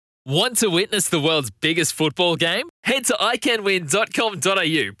Want to witness the world's biggest football game? Head to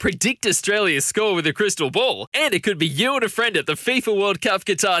iCanWin.com.au, predict Australia's score with a crystal ball, and it could be you and a friend at the FIFA World Cup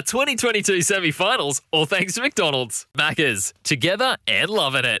Qatar 2022 semi-finals, all thanks to McDonald's. Maccas, together and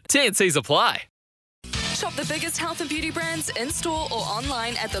loving it. TNCs apply. Shop the biggest health and beauty brands in-store or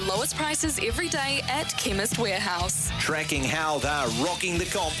online at the lowest prices every day at Chemist Warehouse. Tracking how they're rocking the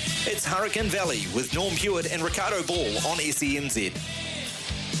comp, it's Hurricane Valley with Norm Hewitt and Ricardo Ball on SENZ.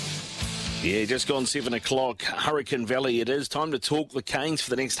 Yeah, just gone 7 o'clock. Hurricane Valley it is. Time to talk the Canes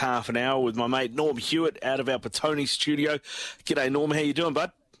for the next half an hour with my mate Norm Hewitt out of our Petone studio. G'day, Norm. How you doing,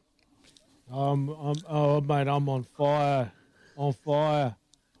 bud? Mate, I'm on fire. On fire.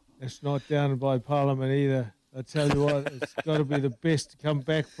 It's not down by Parliament either. I tell you what, it's got to be the best to come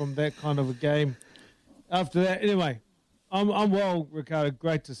back from that kind of a game. After that, anyway, I'm well, Ricardo.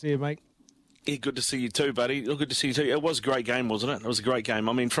 Great to see you, mate. Yeah, good to see you too, buddy. Good to see you too. It was a great game, wasn't it? It was a great game.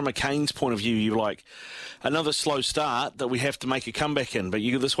 I mean, from a Canes point of view, you're like, another slow start that we have to make a comeback in. But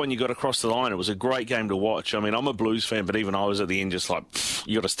this one, you got across the line. It was a great game to watch. I mean, I'm a Blues fan, but even I was at the end just like,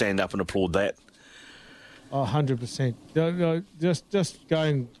 you got to stand up and applaud that. Oh, 100%. No, just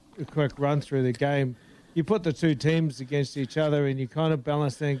going a quick run through the game. You put the two teams against each other and you kind of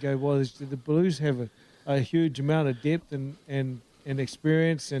balance that and go, well, the Blues have a huge amount of depth and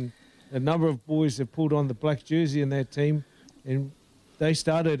experience, and a number of boys have pulled on the black jersey in that team, and they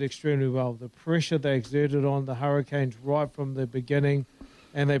started extremely well. The pressure they exerted on the Hurricanes right from the beginning,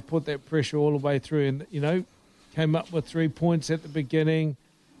 and they put that pressure all the way through and, came up with 3 points at the beginning.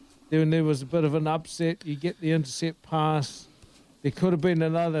 Then there was a bit of an upset. You get the intercept pass. There could have been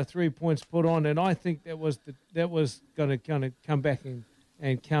another 3 points put on, and I think that was going to kind of come back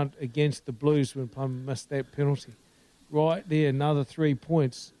and count against the Blues when Plum missed that penalty. Right there, another 3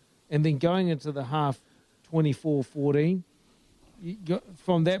 points. And then going into the half, 24-14,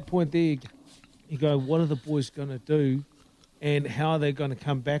 from that point there, you go, what are the boys going to do and how are they going to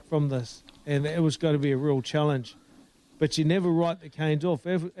come back from this? And it was going to be a real challenge. But you never write the Canes off.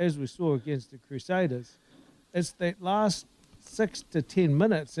 As we saw against the Crusaders, it's that last 6 to 10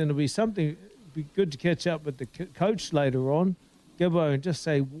 minutes, and it'll be good to catch up with the coach later on, Gibbo, and just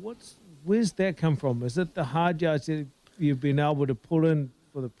say, where's that come from? Is it the hard yards that you've been able to pull in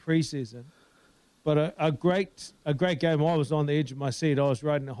for the preseason? But a great game. I was on the edge of my seat. I was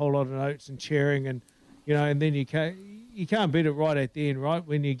writing a whole lot of notes and cheering, and and then you can't beat it right at the end, right?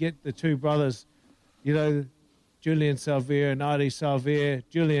 When you get the two brothers, Julian Salvier and Artie Salvier.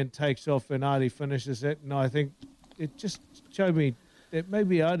 Julian takes off and Artie finishes it, and I think it just showed me that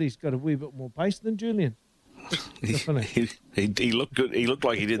maybe Artie's got a wee bit more pace than Julian. He looked good. He looked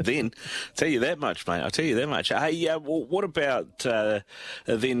like he did then. Tell you that much, mate. I'll tell you that much. Hey, what about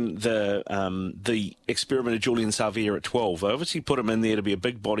then the experiment of Julian Salvier at 12? I obviously put him in there to be a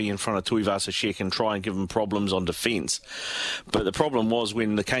big body in front of Tuivasa Sheck and try and give him problems on defence. But the problem was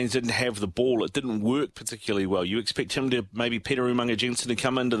when the Canes didn't have the ball, it didn't work particularly well. You expect him to maybe Peter Umaga-Jensen to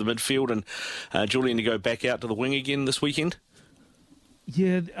come into the midfield and Julian to go back out to the wing again this weekend?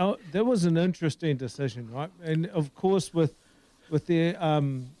 Yeah, that was an interesting decision, right? And of course, with the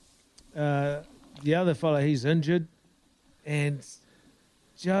other fellow, he's injured, and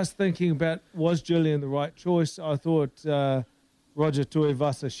just thinking about was Julian the right choice? I thought Roger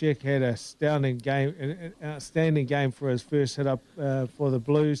Tuivasa Sheck had an outstanding game for his first hit up for the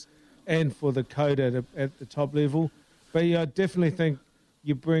Blues and for the code at the top level. But yeah, I definitely think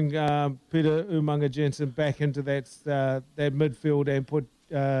you bring Peter Umaga-Jensen back into that midfield and put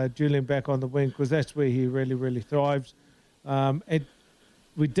Julian back on the wing, because that's where he really, really thrives.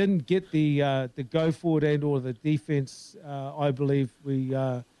 We didn't get the go forward and or the defence I believe we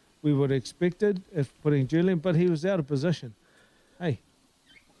would have expected if putting Julian, but he was out of position. Hey.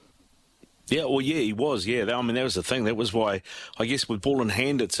 Yeah, well, yeah, he was. Yeah, I mean, that was the thing. That was why, I guess, with ball in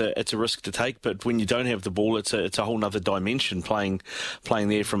hand, it's a risk to take. But when you don't have the ball, it's a whole other dimension playing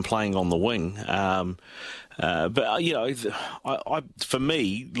there from playing on the wing. But for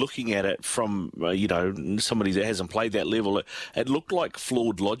me, looking at it from somebody that hasn't played that level, it looked like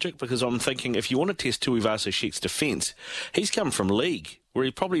flawed logic, because I'm thinking if you want to test Tuivasa Sheck's defence, he's come from league, where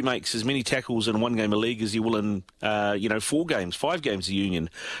he probably makes as many tackles in one game of league as he will in 5 games of union.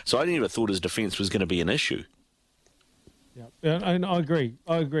 So I never thought his defence was going to be an issue. Yeah, and I agree.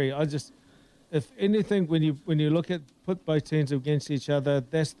 I just, if anything, when you look at put both teams against each other,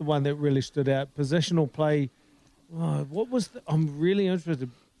 that's the one that really stood out. Positional play. I'm really interested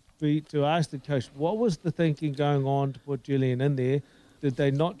to ask the coach, what was the thinking going on to put Julian in there? Did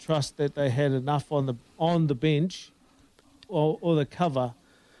they not trust that they had enough on the bench or the cover,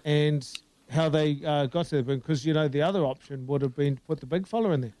 and how they got to the bench? Because the other option would have been to put the big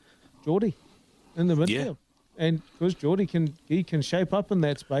fella in there. Geordie in the midfield. Yeah. And because Geordie can shape up in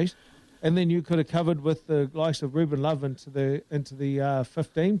that space, and then you could have covered with the likes of Ruben Love into the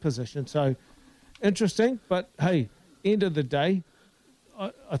 15 position. So interesting, but hey, end of the day,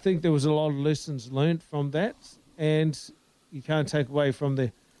 I think there was a lot of lessons learned from that, and you can't take away from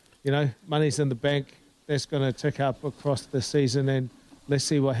the, money's in the bank. That's going to tick up across the season, and let's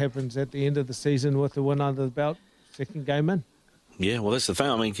see what happens at the end of the season with the win under the belt, second game in. Yeah, well, that's the thing.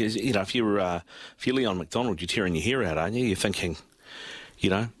 I mean, 'cause, if you're Leon McDonald, you're tearing your hair out, aren't you? You're thinking,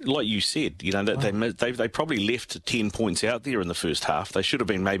 like you said, that they probably left 10 points out there in the first half. They should have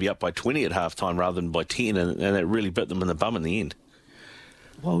been maybe up by 20 at halftime rather than by 10, and it really bit them in the bum in the end.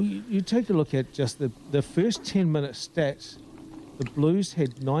 Well, you take a look at just the first 10-minute stats. The Blues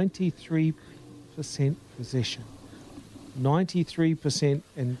had 93% possession, 93%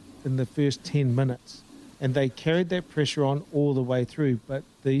 in the first 10 minutes. And they carried that pressure on all the way through. But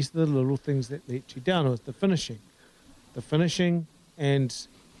these are the little things that let you down. It was the finishing. The finishing and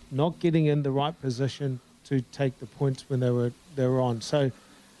not getting in the right position to take the points when they were on. So,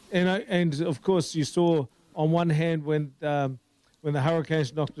 and of course you saw on one hand when the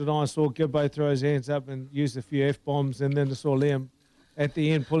Hurricanes knocked it on, I saw Gibbo throw his hands up and use a few F-bombs, and then I saw Liam at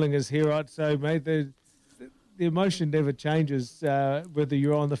the end pulling his hair out. So, mate, the emotion never changes whether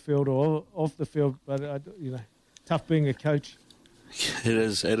you're on the field or off the field. But tough being a coach. It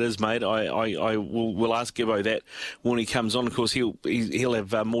is, mate. We'll ask Gibbo that when he comes on. Of course, he'll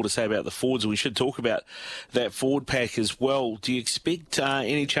have more to say about the forwards. We should talk about that forward pack as well. Do you expect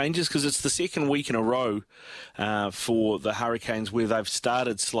any changes? Because it's the second week in a row for the Hurricanes where they've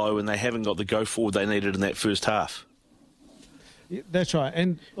started slow and they haven't got the go forward they needed in that first half. Yeah, that's right.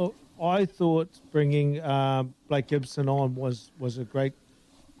 And I thought bringing Blake Gibson on was a great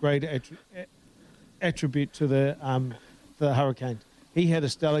attribute to the Hurricanes. He had a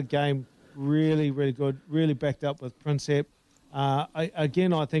stellar game, really, really good, really backed up with Prinsep. I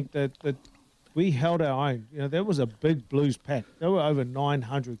think that we held our own. That was a big Blues pack. They were over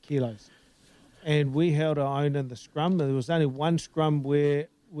 900 kilos. And we held our own in the scrum. There was only one scrum where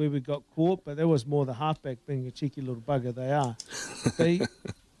we got caught, but there was more the halfback being a cheeky little bugger they are.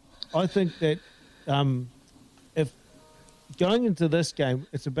 I think that if going into this game,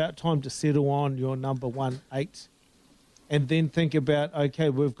 it's about time to settle on your number 1-8 and then think about, okay,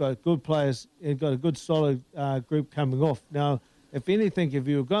 we've got good players and got a good solid group coming off. Now, if anything, if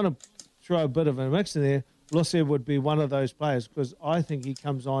you were going to throw a bit of a mix in there, Lucia would be one of those players because I think he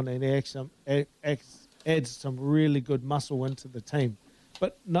comes on and adds some really good muscle into the team.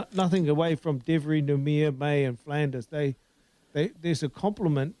 But nothing away from Devery, Numia, May and Flanders. There's a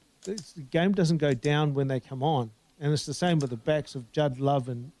complement. The game doesn't go down when they come on. And it's the same with the backs of Judd Love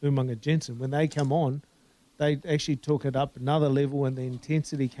and Umaga Jensen. When they come on, they actually took it up another level and the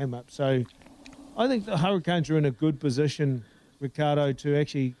intensity came up. So I think the Hurricanes are in a good position, Ricardo, to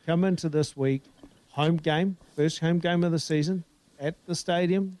actually come into this week, home game, first home game of the season, at the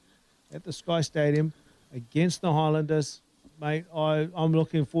stadium, at the Sky Stadium, against the Highlanders. Mate, I'm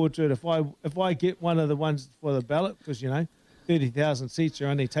looking forward to it. If I get one of the ones for the ballot, because, 30,000 seats are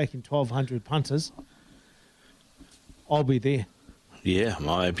only taking 1,200 punters, I'll be there. Yeah,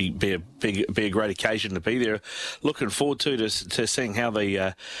 might be a great occasion to be there. Looking forward to seeing how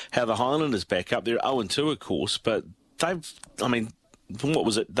the Highlanders back up. They're 0-2, of course, but what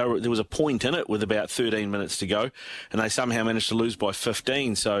was it? There was a point in it with about 13 minutes to go, and they somehow managed to lose by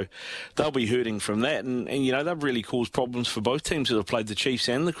 15. So they'll be hurting from that, and they've really caused problems for both teams that have played the Chiefs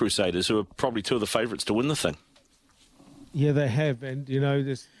and the Crusaders, who are probably two of the favourites to win the thing. Yeah, they have, and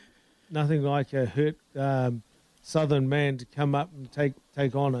there's nothing like a hurt Southern man to come up and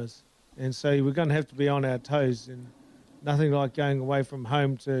take honours, and so we're going to have to be on our toes, and nothing like going away from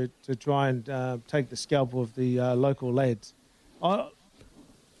home to try and take the scalp of the local lads. I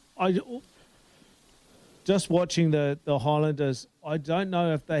just watching the Highlanders, I don't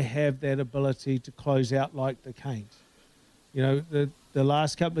know if they have that ability to close out like the Canes. The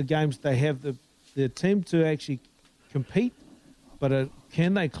last couple of games they have the team to actually compete, but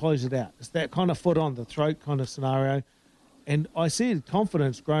can they close it out? It's that kind of foot on the throat kind of scenario, and I see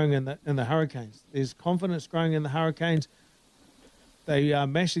confidence growing in the Hurricanes. There's confidence growing in the Hurricanes. They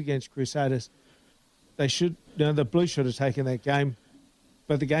mashed against Crusaders. They should, the Blues should have taken that game,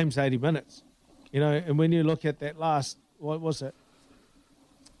 but the game's 80 minutes, and when you look at that last 70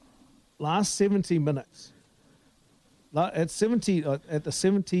 minutes, at the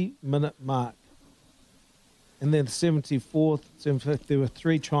 70-minute mark, and then the 74th, 75th, there were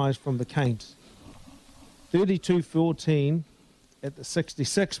 3 tries from the Canes. 32-14 at the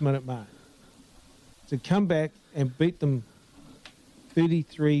 66-minute mark. To come back and beat them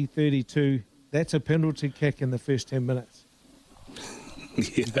 33-32. That's a penalty kick in the first 10 minutes. Yeah.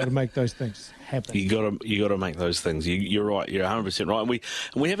 You've got to make those things happen. You got to make those things. You're right. You're 100% right.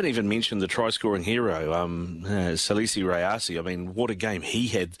 And we haven't even mentioned the try-scoring hero, Salisi Rayasi. I mean, what a game he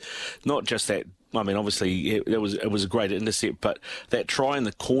had. Not just that. I mean, obviously it was a great intercept, but that try in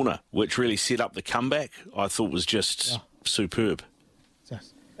the corner, which really set up the comeback, I thought was just superb.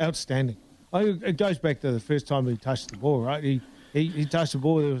 Just outstanding. It goes back to the first time he touched the ball, right? He touched the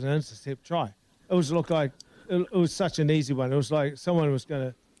ball. There was an intercept try. It was such an easy one. It was like someone was going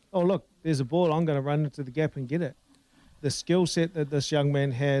to, oh, look, there's a ball. I'm going to run into the gap and get it. The skill set that this young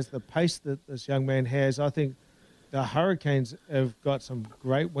man has, the pace that this young man has, I think the Hurricanes have got some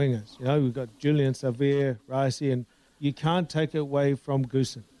great wingers. You know, we've got Julian Savea, Ricey, and you can't take it away from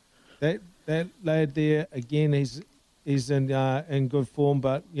Goosen. That lad there, again, he's in good form.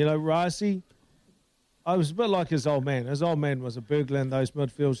 But, you know, Ricey, I was a bit like his old man. His old man was a burglar in those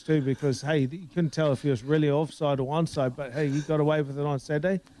midfields too because, hey, you couldn't tell if he was really offside or onside, but, hey, he got away with it on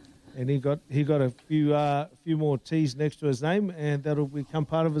Saturday, and he got a few more T's next to his name, and that'll become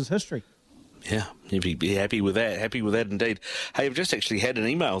part of his history. Yeah, you'd be happy with that. Happy with that indeed. Hey, I've just actually had an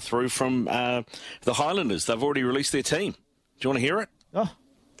email through from the Highlanders. They've already released their team. Do you want to hear it? Oh,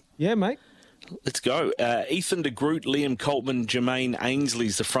 yeah, mate. Let's go. Ethan de Groot, Liam Coltman, Jermaine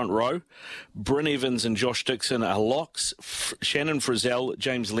Ainsley's the front row. Bryn Evans and Josh Dixon are locks. Shannon Frizzell,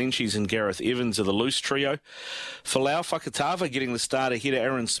 James Lynchies and Gareth Evans are the loose trio. Folau Fakatava getting the start ahead of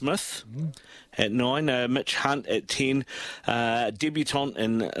Aaron Smith at 9. Mitch Hunt at 10. Debutant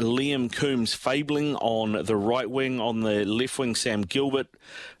and Liam Coombs Fabling on the right wing. On the left wing, Sam Gilbert.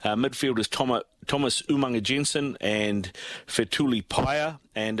 Midfielders Thomas Umaga Jensen and Fetuli Paya,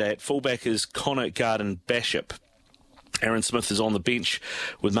 and at fullback is Connor Garden Bishop. Aaron Smith is on the bench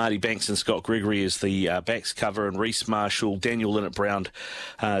with Marty Banks and Scott Gregory as the backs cover, and Reece Marshall, Daniel Linnett-Brown,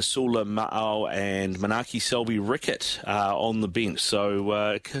 Sula Ma'au and Manaki Selby Rickett on the bench. So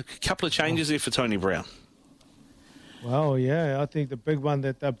a couple of changes there for Tony Brown. Well, yeah, I think the big one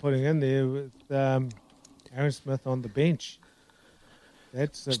that they're putting in there with Aaron Smith on the bench.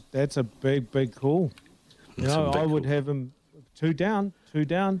 That's a big call. You know, I would have him two down.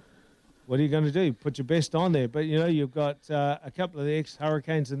 What are you going to do? Put your best on there. But, you know, you've got a couple of the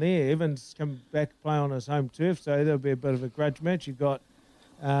ex-Hurricanes in there. Evans come back to play on his home turf, so there'll be a bit of a grudge match. You've got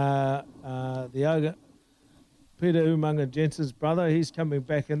the Peter Umaga Jensen's brother. He's coming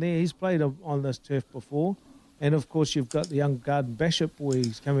back in there. He's played on this turf before. And, of course, you've got the young Garden Bishop boy.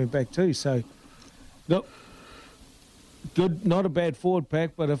 He's coming back too. So, look, good, not a bad forward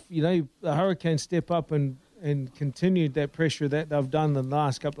pack, but if, you know, the Hurricanes step up and continued that pressure that they've done in the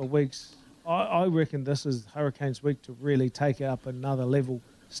last couple of weeks, I reckon this is Hurricanes' week to really take it up another level.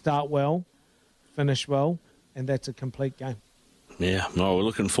 Start well, finish well, and that's a complete game. Yeah, no, we're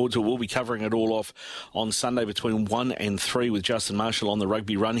looking forward to it. We'll be covering it all off on Sunday between 1 and 3 with Justin Marshall on the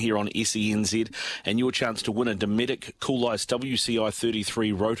Rugby Run here on SENZ, and your chance to win a Dometic Cool Ice WCI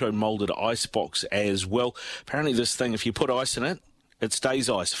 33 roto-moulded ice box as well. Apparently this thing, if you put ice in it, it stays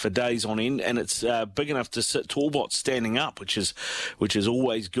ice for days on end, and it's big enough to sit tallbots standing up, which is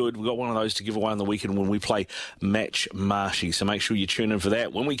always good. We've got one of those to give away on the weekend when we play Match Marshy, so make sure you tune in for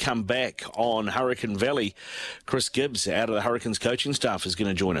that. When we come back on Hurricane Valley, Chris Gibbs out of the Hurricanes coaching staff is going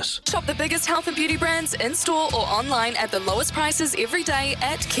to join us. Shop the biggest health and beauty brands in-store or online at the lowest prices every day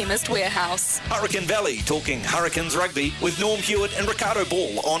at Chemist Warehouse. Hurricane Valley talking Hurricanes rugby with Norm Hewitt and Ricardo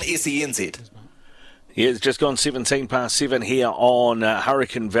Ball on SENZ. Yeah, it's just gone 17 past 7 here on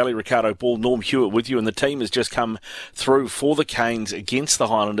Hurricane Valley. Ricardo Ball, Norm Hewitt with you, and the team has just come through for the Canes against the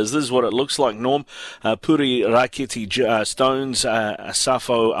Highlanders. This is what it looks like, Norm. Puri Raketi Stones,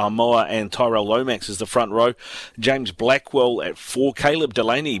 Asafo Amoa and Tyrell Lomax is the front row. James Blackwell at 4. Caleb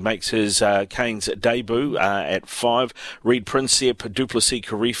Delaney makes his Canes debut at 5. Reed Prinsep, Duplessis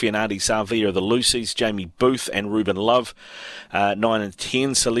Karifi and Adi Savi are the loosies. Jamie Booth and Ruben Love, 9 and 10.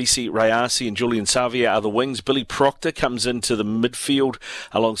 Salisi Rayasi and Julian Savia are the wings. Billy Proctor comes into the midfield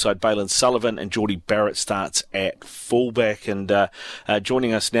alongside Balin Sullivan, and Geordie Barrett starts at fullback. And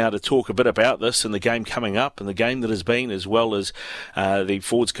joining us now to talk a bit about this and the game coming up and the game that has been, as well as the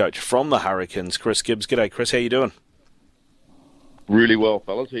forwards coach from the Hurricanes, Chris Gibbs. G'day, Chris. How you doing? Really well,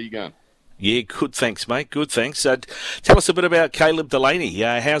 fellas. How you going? Yeah, good, thanks, mate. Good, thanks. Tell us a bit about Caleb Delaney.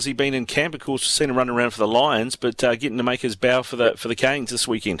 How's he been in camp? Of course, we've seen him running around for the Lions, but getting to make his bow for the Canes this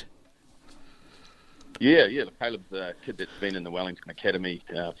weekend. Yeah. Caleb's a kid that's been in the Wellington Academy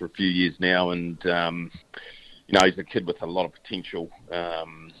for a few years now, and he's a kid with a lot of potential.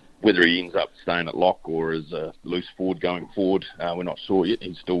 Whether he ends up staying at lock or as a loose forward going forward, we're not sure yet.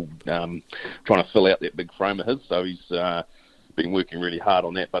 He's still trying to fill out that big frame of his, so he's been working really hard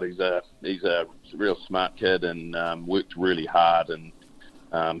on that. But he's a real smart kid and worked really hard and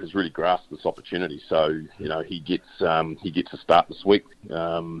has really grasped this opportunity. So he gets a start this week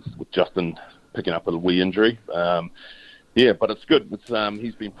with Justin picking up a wee injury. Yeah, but it's good.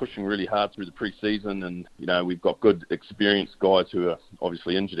 He's been pushing really hard through the pre-season, and we've got good, experienced guys who are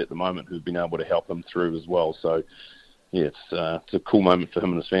obviously injured at the moment who've been able to help him through as well. So, yeah, it's a cool moment for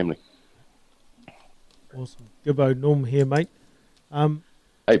him and his family. Awesome. Gibbo, Norm here, mate.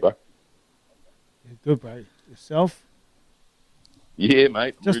 Hey, bro. Yeah, good, bro. Yourself? Yeah,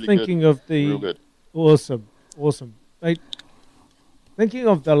 mate. Just really thinking good. of the Real good. Awesome, mate. Thinking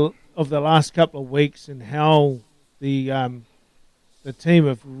of the last couple of weeks and how the team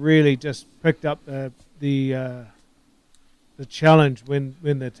have really just picked up the challenge when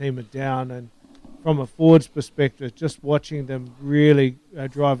the team are down, and from a forwards perspective, just watching them really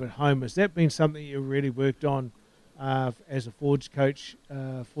drive it home. Has that been something you really worked on as a forwards coach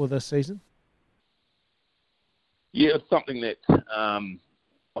for this season? Yeah, it's something that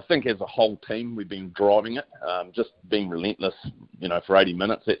I think as a whole team we've been driving it, just being relentless. For 80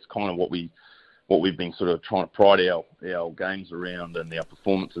 minutes, that's kind of what we've been sort of trying to pride our games around, and our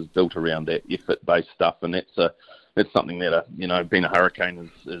performances built around that effort-based stuff. And that's something that being a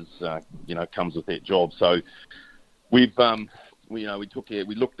Hurricane is comes with that job. So we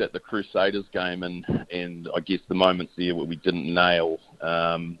looked at the Crusaders game and I guess the moments there where we didn't nail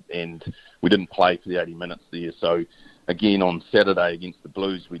and we didn't play for the 80 minutes there. So again on Saturday against the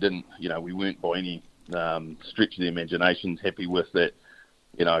Blues, we weren't by any stretch of the imaginations happy with that.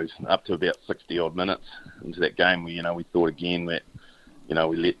 Up to about 60 odd minutes into that game, we thought again that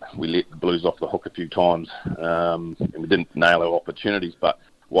we let the Blues off the hook a few times, and we didn't nail our opportunities. But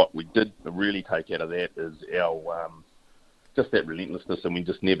what we did really take out of that is our just that relentlessness, and we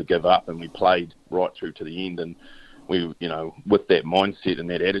just never give up, and we played right through to the end. And we, with that mindset and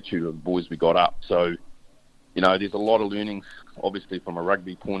that attitude of the boys, we got up. So, there's a lot of learning, obviously from a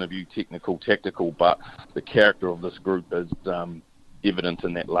rugby point of view, technical, tactical, but the character of this group is evident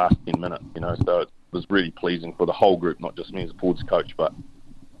in that last 10 minutes, so it was really pleasing for the whole group, not just me as a forwards coach, but,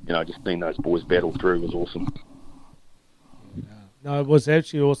 just seeing those boys battle through was awesome. No, it was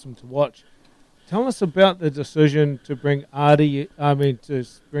actually awesome to watch. Tell us about the decision to bring to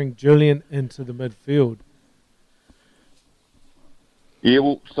bring Julian into the midfield. Yeah,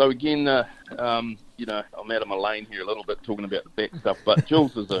 well, so again, I'm out of my lane here a little bit talking about the back stuff, but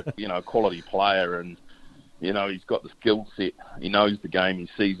Jules is a quality player, and he's got the skill set. He knows the game. He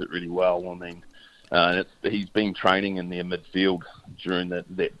sees it really well. I mean, he's been training in their midfield during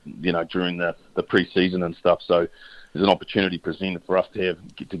the pre-season and stuff. So there's an opportunity presented for us to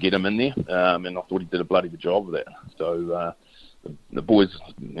get him in there, and I thought he did a bloody good job of that. So the boys,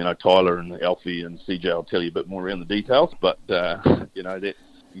 Tyler and Alfie and CJ will tell you a bit more around the details, but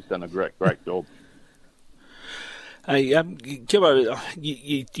he's done a great job. Hey, Gibbo,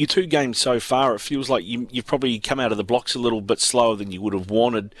 your two games so far, it feels like you've probably come out of the blocks a little bit slower than you would have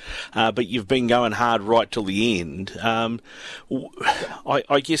wanted, but you've been going hard right till the end. I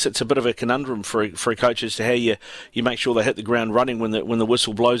guess it's a bit of a conundrum for a coach as to how you make sure they hit the ground running when the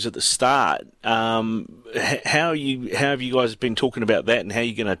whistle blows at the start. How have you guys been talking about that, and how are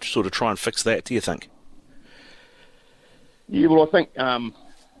you going to sort of try and fix that, do you think? Yeah, well, I think the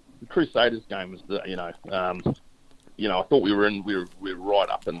Crusaders game was I thought we were right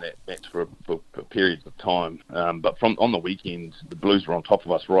up in that match for periods of time. But on the weekend, the Blues were on top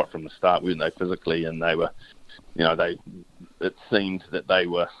of us right from the start, weren't they, physically? And they were, it seemed that they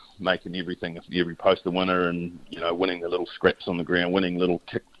were making every post a winner, and winning the little scraps on the ground, winning little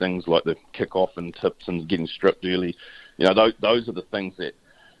kick things like the kick off and tips and getting stripped early. Those are the things that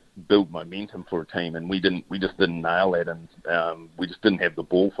build momentum for a team, and we just didn't nail that, and we just didn't have the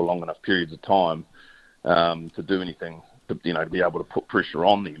ball for long enough periods of time to do anything, to be able to put pressure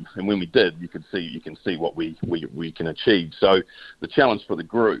on them. And when we did, you can see what we can achieve. So the challenge for the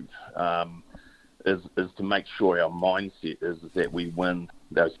group is to make sure our mindset is that we win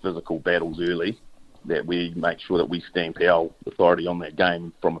those physical battles early, that we make sure that we stamp our authority on that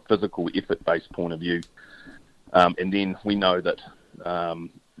game from a physical effort-based point of view, and then we know that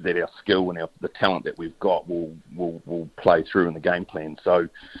our skill and the talent that we've got will play through in the game plan. So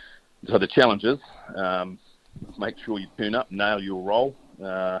the challenge is make sure you turn up, nail your role,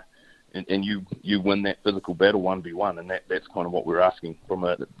 and you win that physical battle 1v1, and that's kind of what we're asking from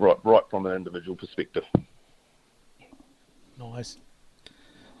right from an individual perspective. Nice.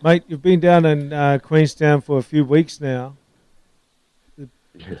 Mate, you've been down in Queenstown for a few weeks now. The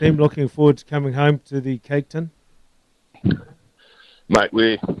team looking forward to coming home to the Cake Tin? Mate,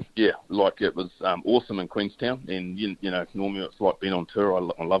 it was awesome in Queenstown, and you know, normally it's like being on tour.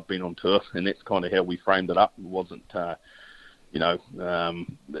 I love being on tour, and that's kind of how we framed it up. It wasn't, that was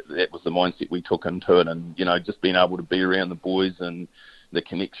the mindset we took into it, and you know, just being able to be around the boys and the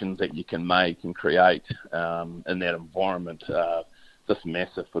connections that you can make and create in that environment, just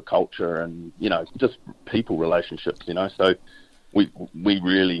massive for culture and you know, just people relationships. You know, so we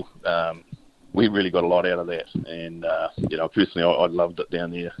really got a lot out of that, and you know, personally, I loved it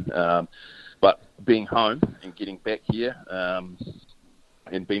down there. But being home and getting back here, and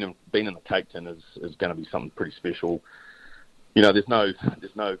being in the Cape Town is going to be something pretty special. You know, there's no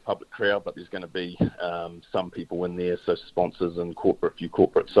public crowd, but there's going to be some people in there, so sponsors and a few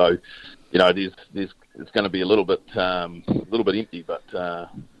corporate. So, you know, it's going to be a little bit empty, but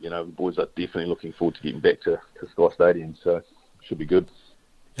you know, the boys are definitely looking forward to getting back to Sky Stadium. So, it should be good.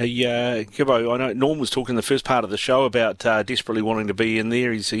 Hey, Gibbo, I know Norm was talking in the first part of the show about desperately wanting to be in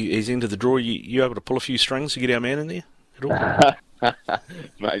there. He's into the draw. You able to pull a few strings to get our man in there at all?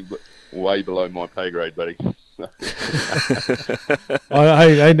 Mate, way below my pay grade, buddy.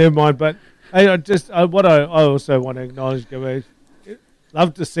 Hey, never mind. But hey, I also want to acknowledge, Gibbo,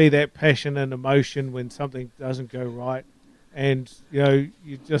 love to see that passion and emotion when something doesn't go right. And, you know,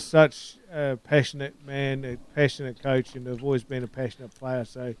 you're just such a passionate man, a passionate coach, and have always been a passionate player.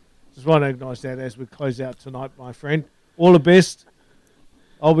 So just want to acknowledge that as we close out tonight, my friend. All the best.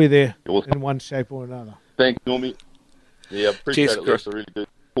 I'll be there in one shape or another. Thanks, Normie. Yeah, I appreciate Cheers, it. Chris. That's a really good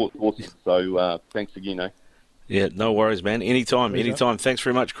awesome. So thanks again, eh? Yeah, no worries, man. Anytime. Thanks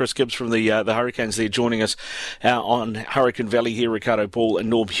very much, Chris Gibbs from the Hurricanes there, joining us on Hurricane Valley here. Ricardo Ball and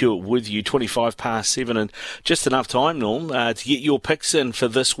Norm Hewitt with you, 7:25, and just enough time, Norm, to get your picks in for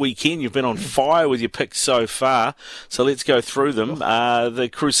this weekend. You've been on fire with your picks so far, so let's go through them. The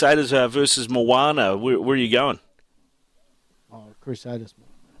Crusaders versus Moana. Where are you going? Oh, Crusaders.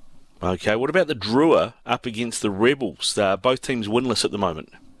 Okay, what about the Drua up against the Rebels? Both teams winless at the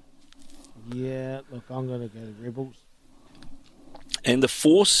moment. Yeah, look, I'm going to go to Rebels. And the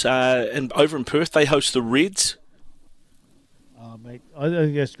Force, and over in Perth, they host the Reds. Oh, mate, I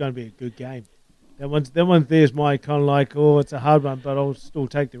think it's going to be a good game. That one there's my kind of like, it's a hard one, but I'll still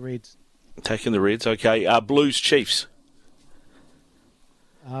take the Reds. Taking the Reds, okay. Blues, Chiefs.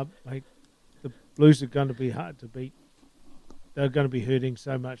 Mate, the Blues are going to be hard to beat. They're going to be hurting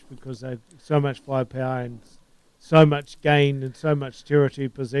so much because they've so much firepower and so much gain and so much territory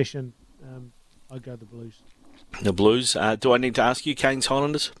possession. I go the Blues. The Blues. Do I need to ask you, Canes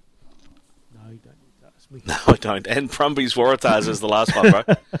Highlanders? No, you don't need to ask me. No, I don't. And Brumbies Waratahs is the last one,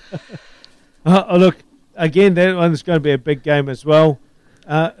 bro. Look, again, that one's going to be a big game as well.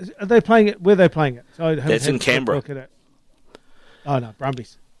 Are they playing it? Where are they playing it? So that's in Canberra. Look at it. Oh, no,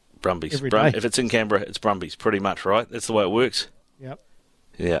 Brumbies. Brumbies. If it's in Canberra, it's Brumbies, pretty much, right? That's the way it works. Yep.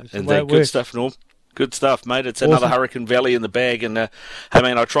 Yeah, and good stuff, Norm. Good stuff, mate. It's awesome. Another Hurricane Valley in the bag. And, hey,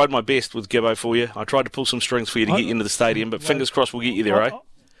 man, I tried my best with Gibbo for you. I tried to pull some strings for you to get you into the stadium, but fingers crossed we'll get you there, eh?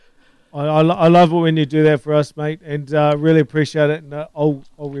 I love it when you do that for us, mate, and really appreciate it. And I'll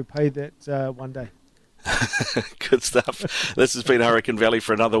repay that one day. Good stuff. This has been Hurricane Valley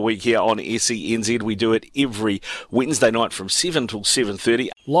for another week here on SENZ. We do it every Wednesday night from 7 till 7:30.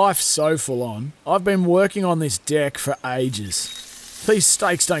 Life's so full on. I've been working on this deck for ages. These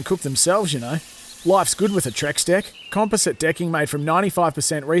steaks don't cook themselves, you know. Life's good with a Trex deck. Composite decking made from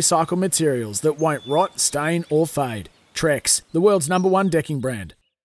 95% recycled materials that won't rot, stain or fade. Trex, the world's #1 decking brand.